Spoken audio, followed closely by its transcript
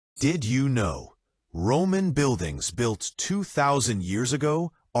Did you know Roman buildings built 2,000 years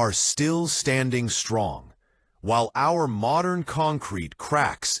ago are still standing strong, while our modern concrete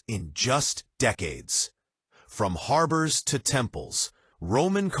cracks in just decades? From harbors to temples,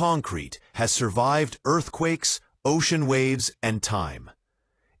 Roman concrete has survived earthquakes, ocean waves, and time.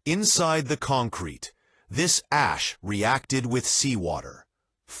 Inside the concrete, this ash reacted with seawater,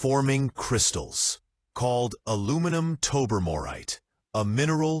 forming crystals, called Aluminum-Tobermorite, a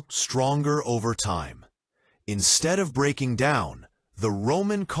mineral stronger over time. Instead of breaking down, the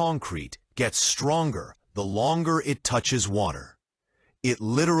Roman concrete gets stronger the longer it touches water. It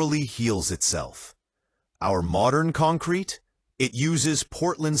literally heals itself. Our modern concrete? It uses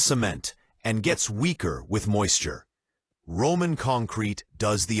Portland cement and gets weaker with moisture. Roman concrete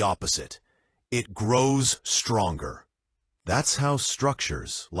does the opposite. It grows stronger. That's how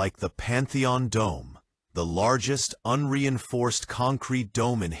structures like the Pantheon dome, the largest unreinforced concrete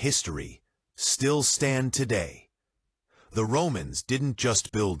dome in history, still stand today. The Romans didn't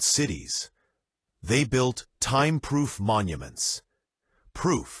just build cities. They built time-proof monuments.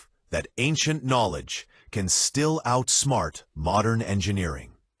 Proof that ancient knowledge can still outsmart modern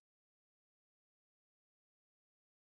engineering.